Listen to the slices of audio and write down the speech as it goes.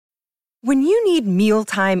When you need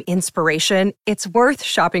mealtime inspiration, it's worth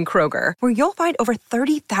shopping Kroger, where you'll find over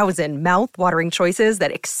 30,000 mouth-watering choices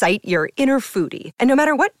that excite your inner foodie. And no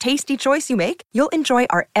matter what tasty choice you make, you'll enjoy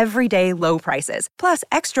our everyday low prices, plus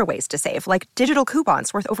extra ways to save, like digital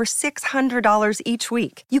coupons worth over $600 each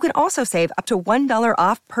week. You can also save up to $1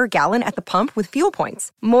 off per gallon at the pump with fuel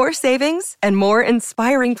points. More savings and more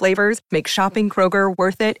inspiring flavors make shopping Kroger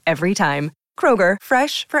worth it every time. Kroger,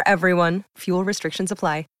 fresh for everyone. Fuel restrictions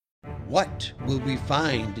apply. What will we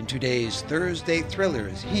find in today's Thursday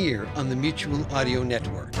thrillers here on the Mutual Audio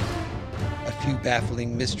Network? A few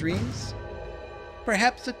baffling mysteries?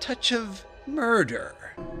 Perhaps a touch of murder?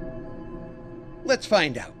 Let's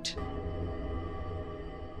find out.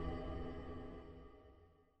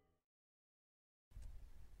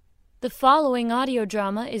 The following audio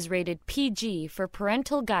drama is rated PG for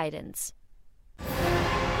parental guidance.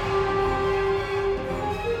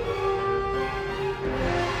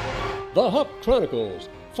 The Hawk Chronicles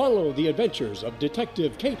follow the adventures of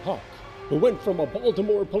Detective Kate Hawk, who went from a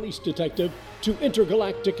Baltimore police detective to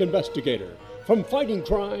intergalactic investigator, from fighting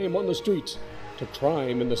crime on the streets to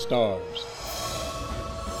crime in the stars.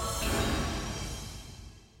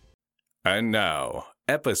 And now,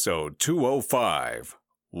 episode 205,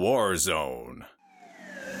 War Zone.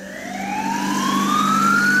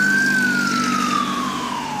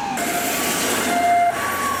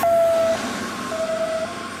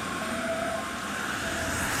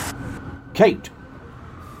 Kate,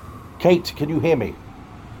 can you hear me?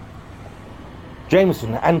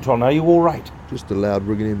 Jameson, Anton, are you all right? Just a loud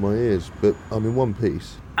ringing in my ears, but I'm in one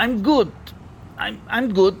piece. I'm good.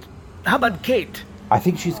 I'm good. How about Kate? I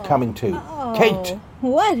think she's coming too. Oh, Kate!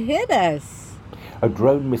 What hit us? A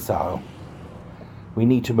drone missile. We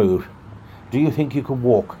need to move. Do you think you can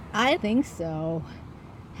walk? I think so.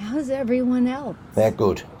 How's everyone else? They're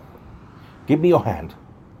good. Give me your hand.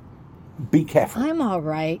 Be careful. I'm all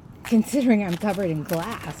right, considering I'm covered in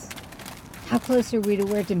glass. How close are we to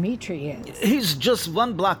where Dimitri is? He's just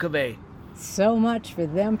 1 block away. So much for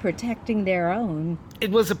them protecting their own.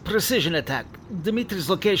 It was a precision attack.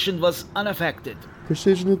 Dimitri's location was unaffected.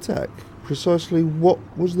 Precision attack? Precisely what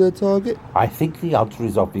was their target? I think the answer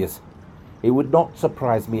is obvious. It would not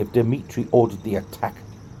surprise me if Dimitri ordered the attack.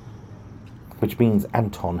 Which means,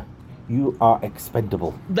 Anton, you are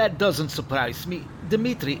expendable. That doesn't surprise me.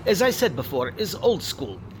 Dimitri, as I said before, is old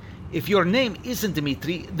school. If your name isn't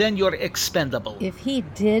Dimitri, then you're expendable. If he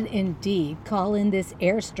did indeed call in this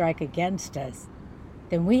airstrike against us,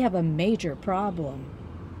 then we have a major problem.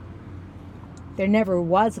 There never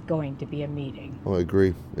was going to be a meeting. I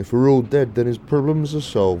agree. If we're all dead, then his problems are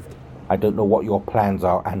solved. I don't know what your plans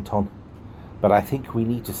are, Anton, but I think we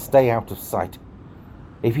need to stay out of sight.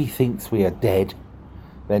 If he thinks we are dead,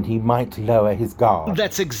 then he might lower his guard.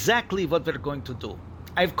 That's exactly what we're going to do.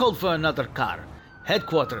 I've called for another car.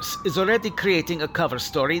 Headquarters is already creating a cover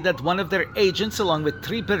story that one of their agents, along with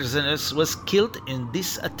 3 prisoners, was killed in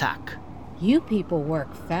this attack. You people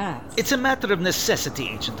work fast. It's a matter of necessity,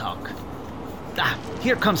 Agent Hawk.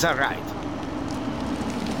 Here comes our ride.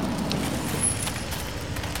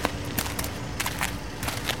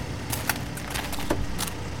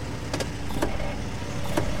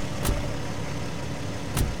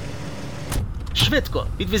 Szybko,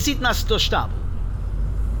 відвезіть нас до штабу.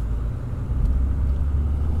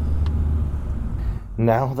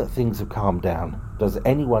 Now that things have calmed down, does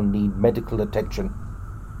anyone need medical attention?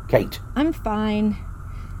 Kate? I'm fine.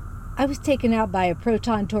 I was taken out by a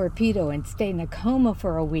proton torpedo and stayed in a coma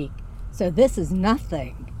for a week, so this is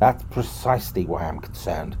nothing. That's precisely why I'm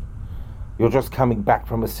concerned. You're just coming back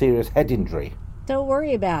from a serious head injury. Don't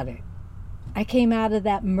worry about it. I came out of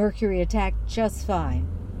that mercury attack just fine.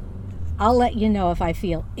 I'll let you know if I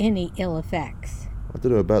feel any ill effects. I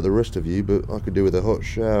don't know about the rest of you, but I could do with a hot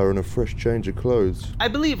shower and a fresh change of clothes. I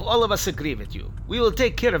believe all of us agree with you. We will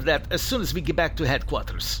take care of that as soon as we get back to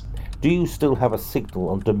headquarters. Do you still have a signal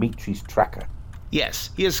on Dimitri's tracker?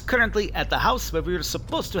 Yes, he is currently at the house where we were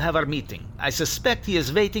supposed to have our meeting. I suspect he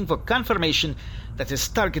is waiting for confirmation that his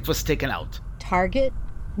target was taken out. Target?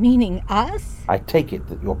 Meaning us? I take it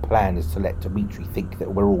that your plan is to let Dimitri think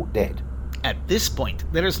that we're all dead. At this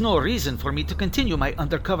point, there is no reason for me to continue my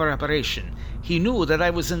undercover operation. He knew that I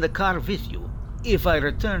was in the car with you. If I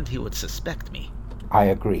returned, he would suspect me. I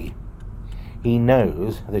agree. He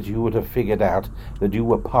knows that you would have figured out that you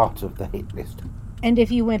were part of the hit list. And if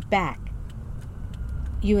you went back,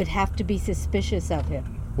 you would have to be suspicious of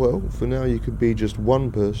him. Well, for now you could be just one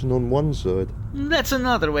person on one side. That's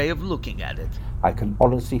another way of looking at it. I can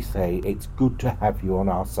honestly say it's good to have you on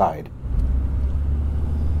our side.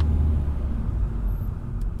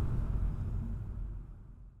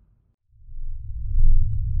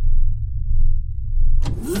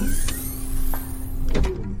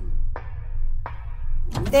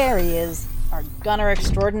 There he is, our gunner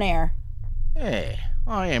extraordinaire. Yeah,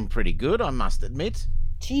 I am pretty good, I must admit.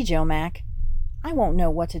 Gee, Joe Mac, I won't know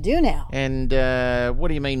what to do now. And, what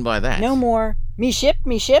do you mean by that? No more, me ship.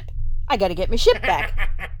 I gotta get me ship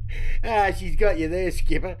back. She's got you there,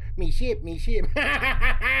 Skipper. Me ship.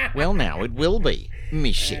 Well, now, it will be.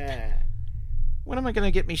 Me ship. When am I going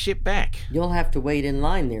to get me ship back? You'll have to wait in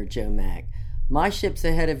line there, Joe Mac. My ship's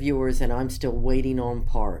ahead of yours, and I'm still waiting on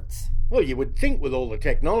parts. Well, you would think with all the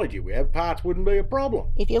technology we have, parts wouldn't be a problem.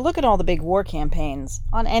 If you look at all the big war campaigns,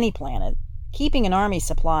 on any planet, keeping an army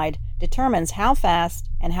supplied determines how fast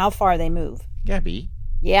and how far they move. Gabby?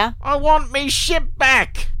 Yeah? I want me ship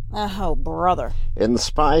back! Oh, brother. In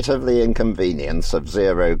spite of the inconvenience of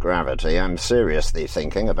zero gravity, I'm seriously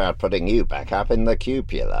thinking about putting you back up in the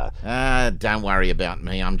cupola. Don't worry about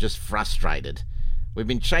me, I'm just frustrated. We've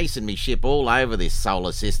been chasing me ship all over this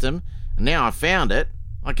solar system, and now I've found it.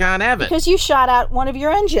 I can't have it. Because you shot out one of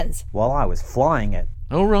your engines. While I was flying it.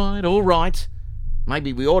 All right.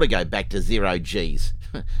 Maybe we ought to go back to 0 Gs,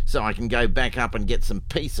 so I can go back up and get some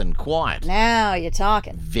peace and quiet. Now you're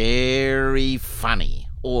talking. Very funny,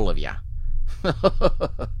 all of you.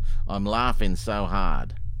 I'm laughing so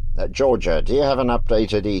hard. Georgia, do you have an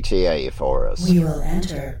updated ETA for us? We will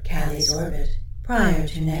enter Callie's orbit prior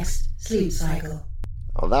to next sleep cycle.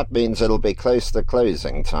 Well, that means it'll be close to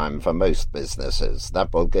closing time for most businesses.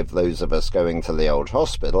 That will give those of us going to the old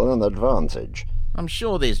hospital an advantage. I'm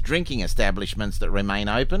sure there's drinking establishments that remain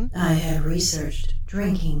open. I have researched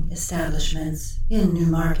drinking establishments in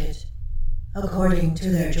Newmarket. According to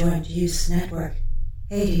their joint use network,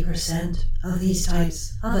 80% of these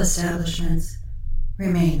types of establishments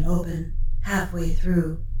remain open halfway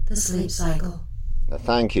through the sleep cycle.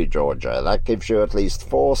 Thank you, Georgia. That gives you at least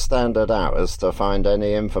 4 standard hours to find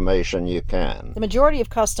any information you can. The majority of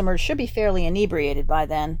customers should be fairly inebriated by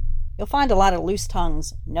then. You'll find a lot of loose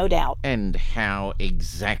tongues, no doubt. And how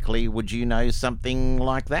exactly would you know something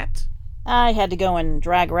like that? I had to go and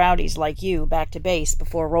drag rowdies like you back to base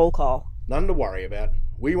before roll call. None to worry about.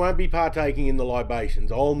 We won't be partaking in the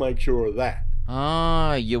libations. I'll make sure of that.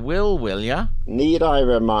 Ah, you will ya? Need I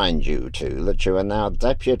remind you two that you are now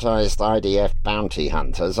deputized IDF bounty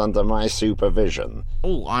hunters under my supervision?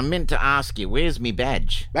 Oh, I meant to ask you, where's me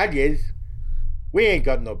badge? Badges? We ain't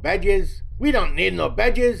got no badges. We don't need no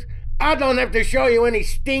badges. I don't have to show you any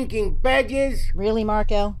stinking badges. Really,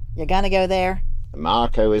 Marco? You're gonna go there?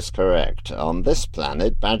 Marco is correct. On this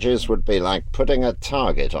planet, badges would be like putting a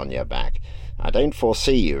target on your back. I don't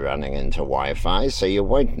foresee you running into Wi-Fi, so you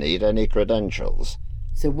won't need any credentials.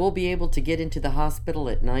 So we'll be able to get into the hospital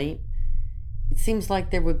at night? It seems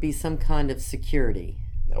like there would be some kind of security.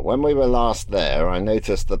 When we were last there, I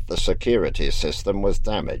noticed that the security system was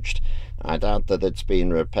damaged. I doubt that it's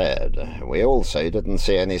been repaired. We also didn't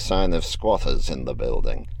see any sign of squatters in the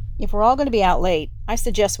building. If we're all going to be out late, I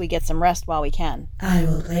suggest we get some rest while we can. I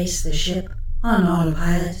will place the ship on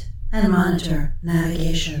autopilot and monitor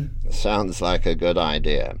navigation. Sounds like a good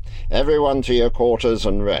idea. Everyone to your quarters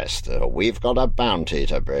and rest. We've got a bounty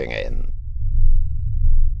to bring in.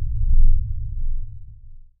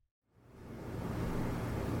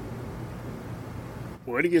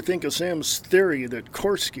 What do you think of Sam's theory that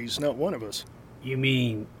Korsky's not one of us? You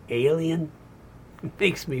mean alien?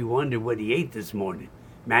 Makes me wonder what he ate this morning.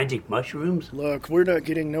 Magic mushrooms? Look, we're not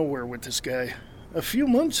getting nowhere with this guy. A few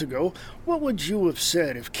months ago, what would you have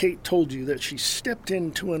said if Kate told you that she stepped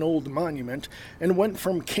into an old monument and went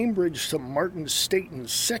from Cambridge to Martin State in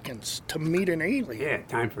seconds to meet an alien? Yeah,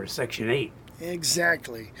 time for a Section 8.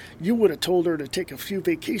 Exactly. You would have told her to take a few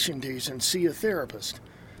vacation days and see a therapist.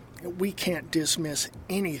 We can't dismiss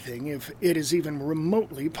anything if it is even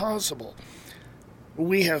remotely possible.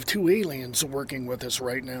 We have 2 aliens working with us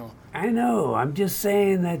right now. I know. I'm just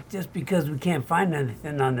saying that just because we can't find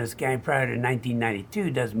anything on this guy prior to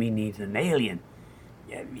 1992 doesn't mean he's an alien.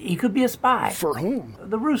 He could be a spy. For whom?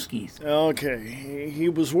 The Ruskies. Okay, he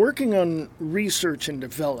was working on research and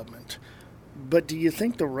development. But do you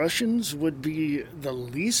think the Russians would be the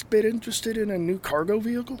least bit interested in a new cargo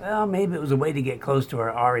vehicle? Well, maybe it was a way to get close to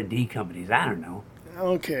our R&D companies. I don't know.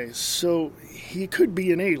 Okay, so he could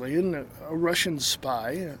be an alien, a Russian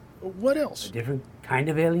spy. What else? A different kind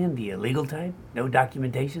of alien? The illegal type? No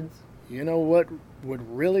documentations? You know what would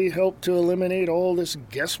really help to eliminate all this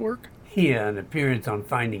guesswork? Yeah, an appearance on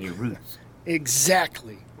Finding Your Roots.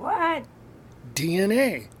 Exactly. What?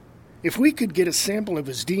 DNA. If we could get a sample of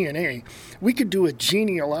his DNA, we could do a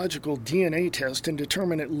genealogical DNA test and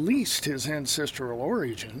determine at least his ancestral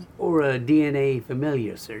origin. Or a DNA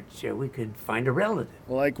familiar search. We could find a relative.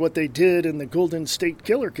 Like what they did in the Golden State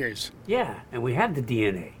Killer case. Yeah, and we have the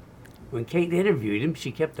DNA. When Kate interviewed him,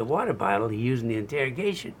 she kept the water bottle he used in the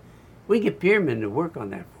interrogation. We get Pierman to work on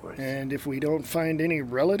that for us. And if we don't find any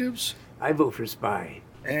relatives? I vote for spy.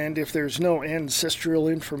 And if there's no ancestral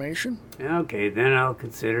information? Okay, then I'll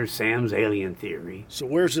consider Sam's alien theory. So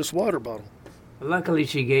where's this water bottle? Luckily,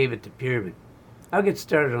 she gave it to Pierman. I'll get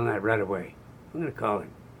started on that right away. I'm going to call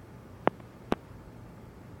him.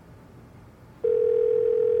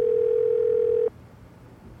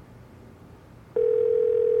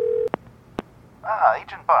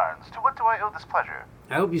 Agent Barnes, to what do I owe this pleasure?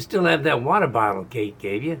 I hope you still have that water bottle Kate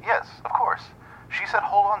gave you. Yes, of course. She said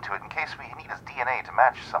hold on to it in case we need his DNA to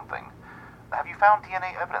match something. Have you found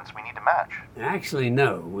DNA evidence we need to match? Actually,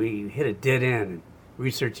 no. We hit a dead end in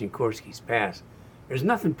researching Korsky's past. There's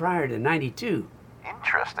nothing prior to 92.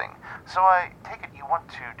 Interesting. So I take it you want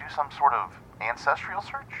to do some sort of ancestral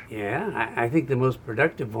search? Yeah, I think the most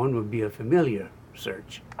productive one would be a familiar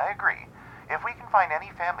search. I agree. If we can find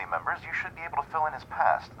any family members, you should be able to fill in his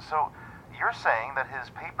past. So you're saying that his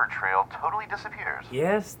paper trail totally disappears?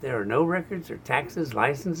 Yes, there are no records or taxes,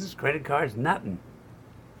 licenses, credit cards, nothing.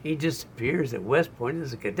 He just appears at West Point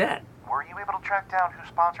as a cadet. Were you able to track down who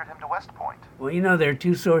sponsored him to West Point? Well, there are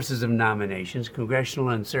two sources of nominations, congressional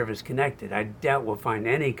and service-connected. I doubt we'll find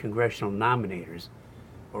any congressional nominators,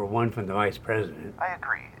 or one from the vice president. I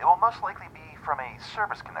agree. It will most likely be from a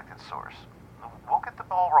service-connected source. We'll get the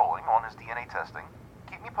ball rolling on his DNA testing.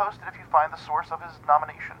 Keep me posted if you find the source of his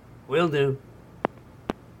nomination. Will do.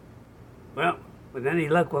 Well, with any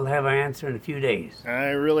luck, we'll have our answer in a few days. I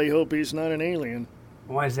really hope he's not an alien.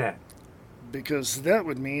 Why's that? Because that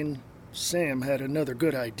would mean Sam had another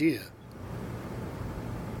good idea.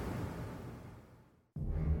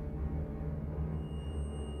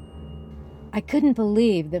 I couldn't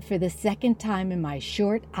believe that for the second time in my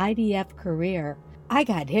short IDF career, I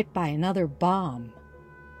got hit by another bomb.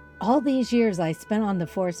 All these years I spent on the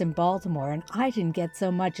force in Baltimore, and I didn't get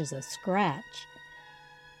so much as a scratch.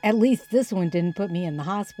 At least this one didn't put me in the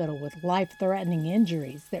hospital with life-threatening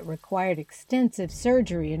injuries that required extensive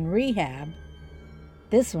surgery and rehab.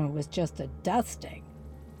 This one was just a dusting.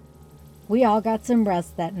 We all got some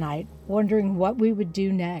rest that night, wondering what we would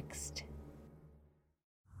do next.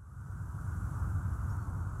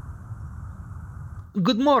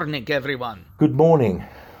 Good morning, everyone. Good morning.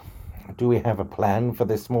 Do we have a plan for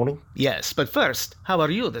this morning? Yes, but first, how are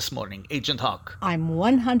you this morning, Agent Hawk? I'm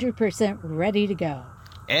 100% ready to go.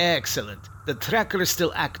 Excellent. The tracker is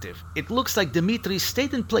still active. It looks like Dmitri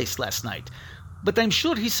stayed in place last night, but I'm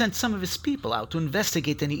sure he sent some of his people out to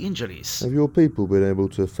investigate any injuries. Have your people been able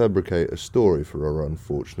to fabricate a story for our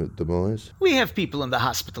unfortunate demise? We have people in the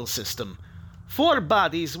hospital system. 4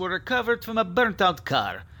 bodies were recovered from a burnt-out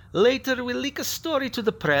car. Later, we'll leak a story to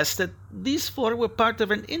the press that these 4 were part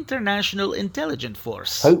of an international intelligence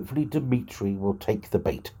force. Hopefully Dmitri will take the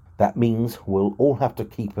bait. That means we'll all have to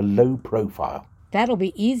keep a low profile. That'll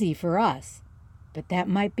be easy for us, but that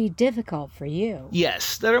might be difficult for you.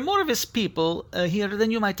 Yes, there are more of his people here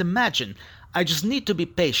than you might imagine. I just need to be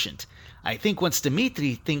patient. I think once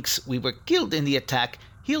Dmitri thinks we were killed in the attack,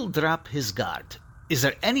 he'll drop his guard. Is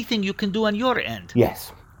there anything you can do on your end?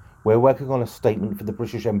 Yes. We're working on a statement for the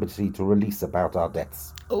British Embassy to release about our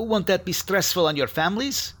deaths. Oh, won't that be stressful on your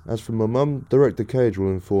families? As for my mum, Director Cage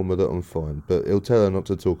will inform her that I'm fine, but he'll tell her not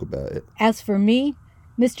to talk about it. As for me,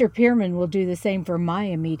 Mr. Pierman will do the same for my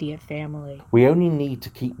immediate family. We only need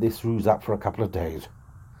to keep this ruse up for a couple of days.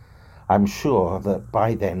 I'm sure that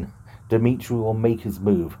by then, Dmitri will make his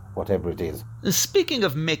move, whatever it is. Speaking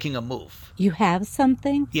of making a move... You have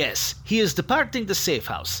something? Yes, he is departing the safe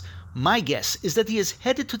house. My guess is that he is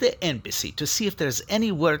headed to the embassy to see if there's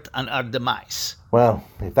any word on our demise. Well,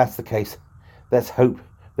 if that's the case, let's hope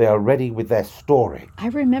they are ready with their story. I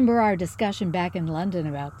remember our discussion back in London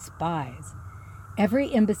about spies.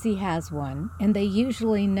 Every embassy has one, and they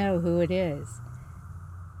usually know who it is.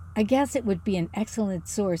 I guess it would be an excellent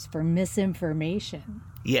source for misinformation.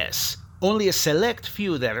 Yes, only a select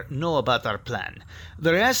few there know about our plan.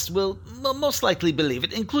 The rest will most likely believe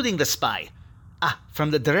it, including the spy. From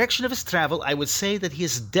the direction of his travel, I would say that he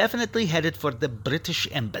is definitely headed for the British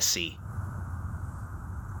Embassy.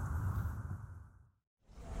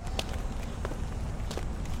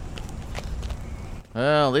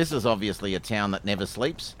 Well, this is obviously a town that never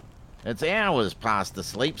sleeps. It's hours past the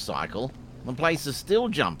sleep cycle. The place is still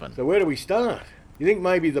jumping. So where do we start? You think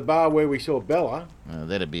maybe the bar where we saw Bella?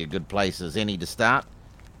 That'd be a good place as any to start.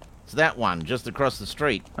 It's that one, just across the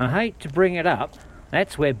street. I hate to bring it up.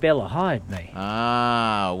 That's where Bella hired me.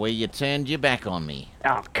 Ah, where you turned your back on me.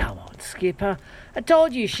 Oh, come on, Skipper. I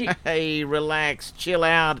told you she... Hey, relax, chill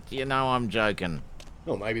out. You know I'm joking.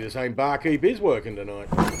 Well, maybe the same barkeep is working tonight.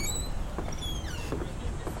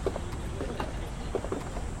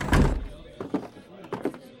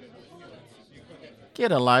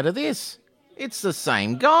 Get a load of this. It's the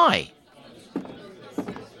same guy.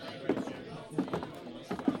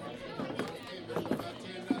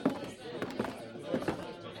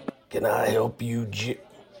 Can I help you,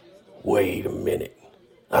 Wait a minute.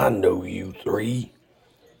 I know you three.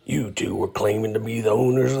 You two were claiming to be the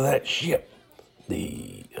owners of that ship.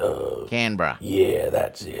 Canberra. Yeah,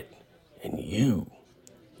 that's it. And you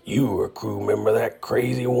were a crew member that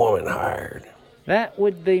crazy woman hired. That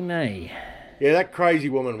would be me. Yeah, that crazy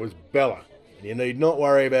woman was Bella. You need not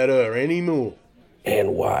worry about her anymore.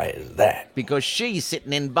 And why is that? Because she's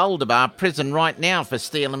sitting in Boulder Bar prison right now for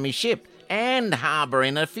stealing me ship and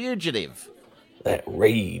harbouring a fugitive. That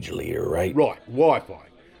rage leader, right? Right, Wi-Fi.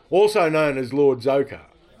 Also known as Lord Zokar.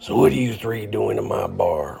 So what are you three doing in my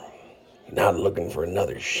bar? You're not looking for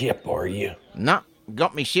another ship, are you? No,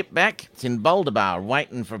 got me ship back. It's in Boulder Bar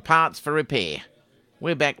waiting for parts for repair.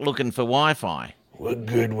 We're back looking for Wi-Fi. What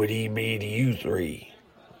good would he be to you three?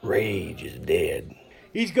 Rage is dead.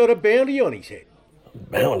 He's got a bounty on his head. A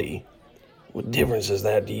bounty? What difference is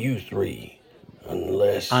that to you three?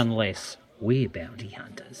 Unless we're bounty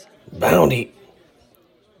hunters. Bounty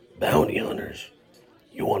hunters?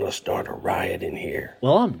 You want to start a riot in here?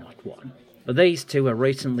 Well, I'm not one. But these two are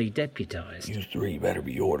recently deputised. You three better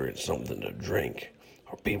be ordering something to drink,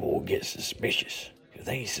 or people will get suspicious. If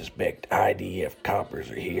they suspect IDF coppers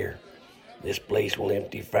are here, this place will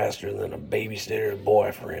empty faster than a babysitter's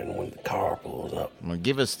boyfriend when the car pulls up. Well,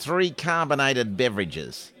 give us 3 carbonated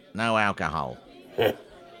beverages. No alcohol.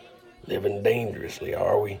 Living dangerously,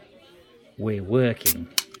 are we? We're working.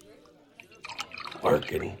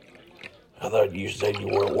 Working? I thought you said you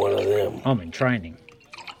weren't one of them. I'm in training.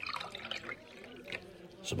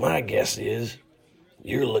 So my guess is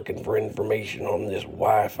you're looking for information on this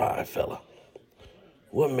Wi-Fi fella.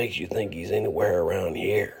 What makes you think he's anywhere around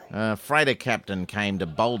here? A freighter captain came to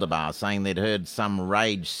Boulder Bar saying they'd heard some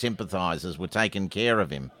rage sympathisers were taking care of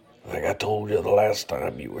him. Like I told you the last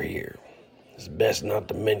time you were here, it's best not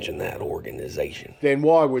to mention that organization. Then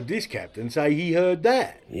why would this captain say he heard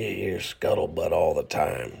that? You hear scuttlebutt all the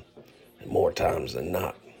time, and more times than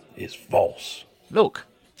not, it's false. Look,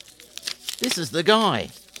 this is the guy.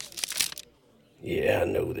 Yeah, I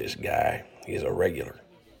know this guy. He's a regular.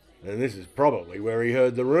 And this is probably where he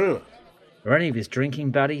heard the rumour. Are any of his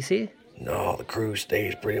drinking buddies here? No, the crew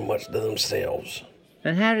stays pretty much to themselves.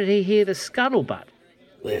 Then how did he hear the scuttlebutt?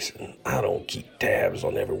 Listen, I don't keep tabs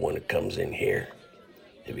on everyone that comes in here.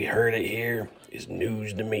 If you heard it here, it's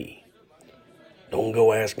news to me. Don't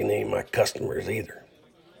go asking any of my customers either.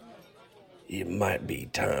 It might be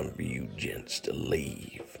time for you gents to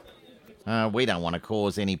leave. We don't want to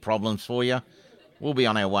cause any problems for you. We'll be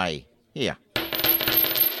on our way. Here.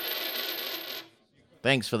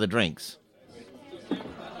 Thanks for the drinks.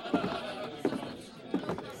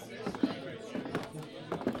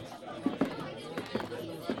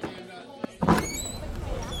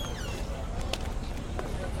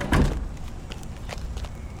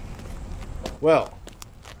 Well,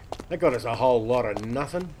 that got us a whole lot of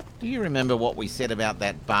nothing. Do you remember what we said about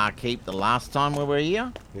that barkeep the last time we were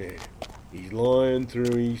here? Yeah, he's lying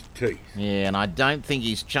through his teeth. Yeah, and I don't think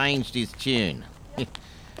he's changed his tune.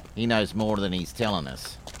 He knows more than he's telling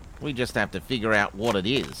us. We just have to figure out what it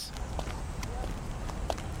is.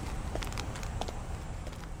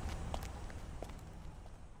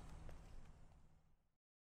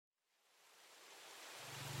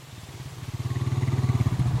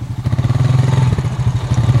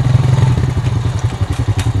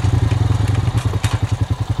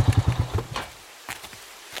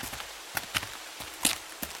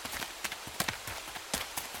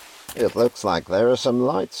 It looks like there are some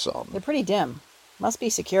lights on. They're pretty dim. Must be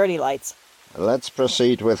security lights. Let's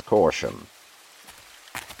proceed with caution.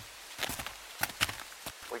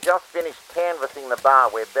 We just finished canvassing the bar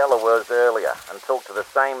where Bella was earlier and talked to the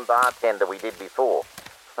same bartender we did before.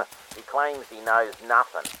 He claims he knows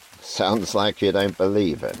nothing. Sounds like you don't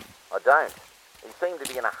believe him. I don't. He seemed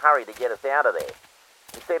to be in a hurry to get us out of there.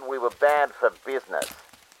 He said we were bad for business,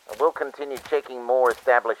 and we'll continue checking more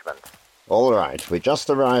establishments. All right, we just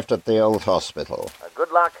arrived at the old hospital.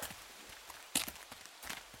 Good luck.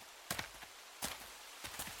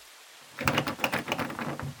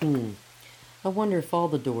 I wonder if all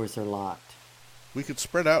the doors are locked. We could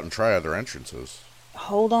spread out and try other entrances.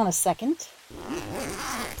 Hold on a second.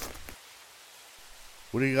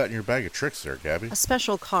 What do you got in your bag of tricks there, Gabby? A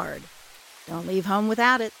special card. Don't leave home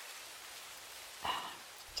without it.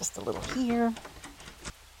 Just a little here,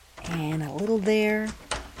 and a little there,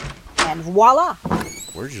 and voila!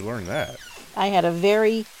 Where'd you learn that? I had a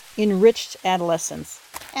very enriched adolescence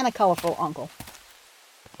and a colorful uncle.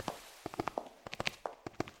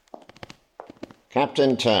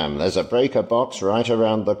 Captain Tam, there's a breaker box right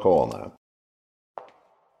around the corner.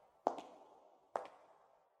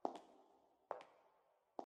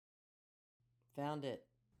 Found it.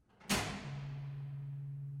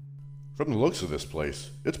 From the looks of this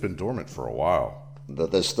place, it's been dormant for a while. The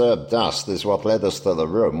disturbed dust is what led us to the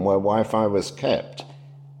room where Wi-Fi was kept.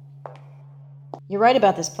 You're right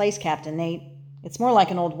about this place, Captain Nate. It's more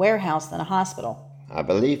like an old warehouse than a hospital. I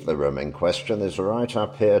believe the room in question is right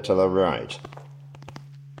up here to the right.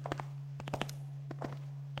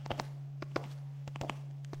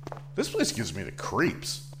 This place gives me the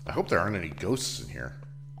creeps. I hope there aren't any ghosts in here.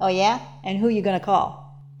 Oh yeah? And who you gonna call?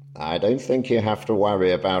 I don't think you have to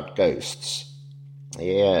worry about ghosts.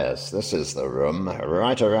 Yes, this is the room.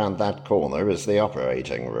 Right around that corner is the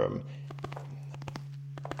operating room.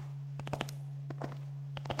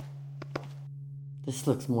 This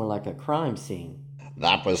looks more like a crime scene.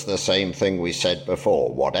 That was the same thing we said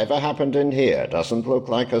before. Whatever happened in here doesn't look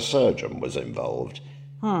like a surgeon was involved.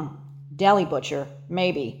 Deli butcher,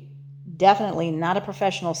 maybe. Definitely not a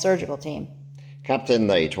professional surgical team. Captain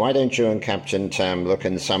Nate, why don't you and Captain Tam look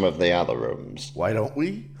in some of the other rooms? Why don't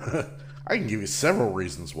we? I can give you several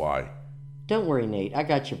reasons why. Don't worry, Nate. I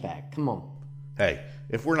got your back. Come on. Hey,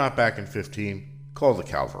 if we're not back in 15, call the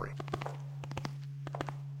cavalry.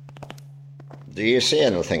 Do you see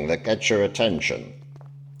anything that gets your attention?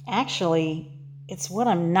 Actually, it's what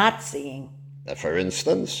I'm not seeing. For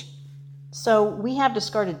instance? So, we have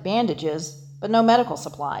discarded bandages, but no medical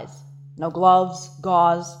supplies. No gloves,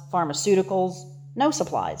 gauze, pharmaceuticals, no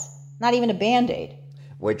supplies. Not even a Band-Aid.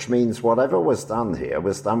 Which means whatever was done here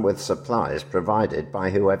was done with supplies provided by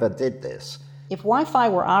whoever did this. If Wi-Fi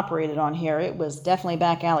were operated on here, it was definitely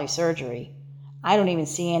back alley surgery. I don't even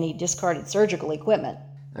see any discarded surgical equipment.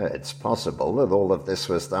 It's possible that all of this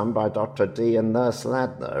was done by Dr. D and Nurse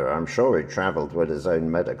Ladner. I'm sure he travelled with his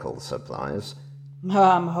own medical supplies.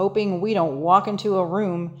 I'm hoping we don't walk into a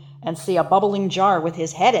room and see a bubbling jar with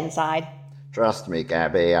his head inside. Trust me,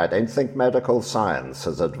 Gabby, I don't think medical science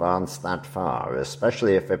has advanced that far,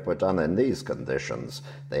 especially if it were done in these conditions.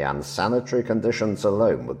 The unsanitary conditions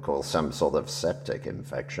alone would cause some sort of septic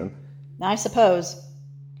infection. I suppose.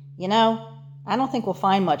 You know, I don't think we'll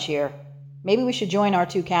find much here. Maybe we should join our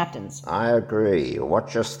two captains. I agree.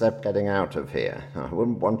 Watch your step getting out of here. I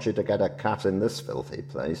wouldn't want you to get a cut in this filthy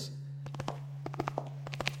place.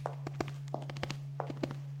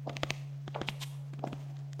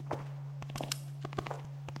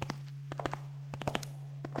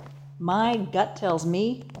 My gut tells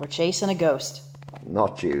me we're chasing a ghost.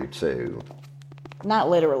 Not you two. Not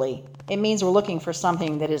literally. It means we're looking for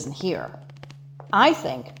something that isn't here. I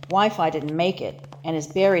think Wi-Fi didn't make it and is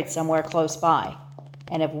buried somewhere close by.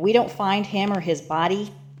 And if we don't find him or his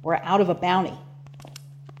body, we're out of a bounty.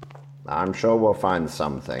 I'm sure we'll find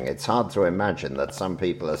something. It's hard to imagine that some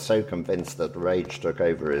people are so convinced that rage took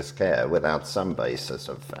over his care without some basis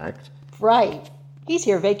of fact. Right. He's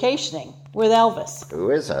here vacationing with Elvis.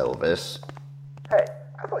 Who is Elvis? Hey,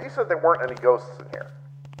 I thought you said there weren't any ghosts in here.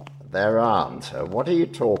 There aren't. What are you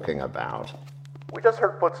talking about? We just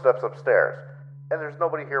heard footsteps upstairs, and there's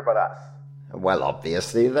nobody here but us. Well,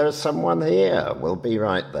 obviously there's someone here. We'll be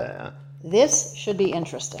right there. This should be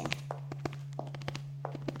interesting.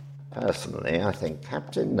 Personally, I think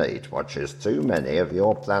Captain Nate watches too many of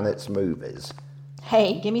your planet's movies.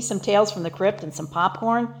 Hey, give me some Tales from the Crypt and some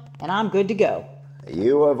popcorn, and I'm good to go.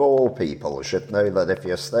 You, of all people, should know that if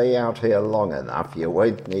you stay out here long enough, you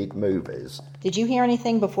won't need movies. Did you hear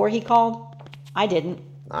anything before he called? I didn't.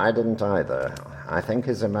 I didn't either. I think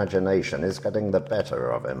his imagination is getting the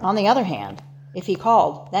better of him. On the other hand, if he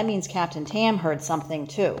called, that means Captain Tam heard something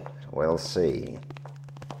too. We'll see.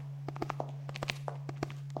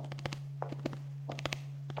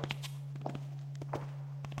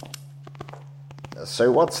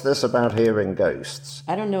 So what's this about hearing ghosts?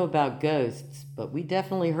 I don't know about ghosts, but we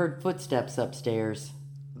definitely heard footsteps upstairs.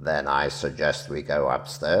 Then I suggest we go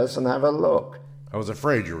upstairs and have a look. I was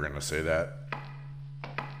afraid you were going to say that.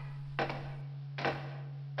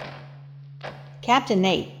 Captain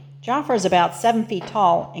Nate, Jafra's about 7 feet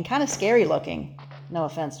tall and kind of scary looking. No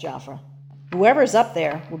offense, Jafra. Whoever's up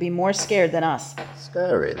there will be more scared than us.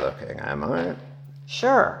 Scary looking, am I?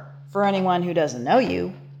 Sure, for anyone who doesn't know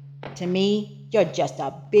you. To me, you're just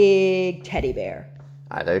a big teddy bear.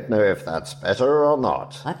 I don't know if that's better or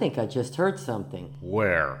not. I think I just heard something.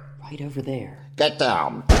 Where? Right over there. Get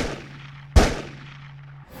down.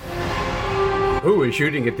 Who is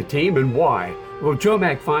shooting at the team and why? Will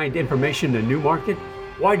Jomac find information in Newmarket?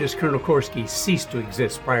 Why does Colonel Korsky cease to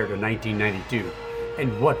exist prior to 1992?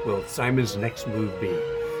 And what will Simon's next move be?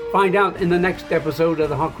 Find out in the next episode of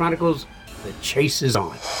the Hawk Chronicles. The chase is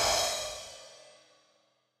on.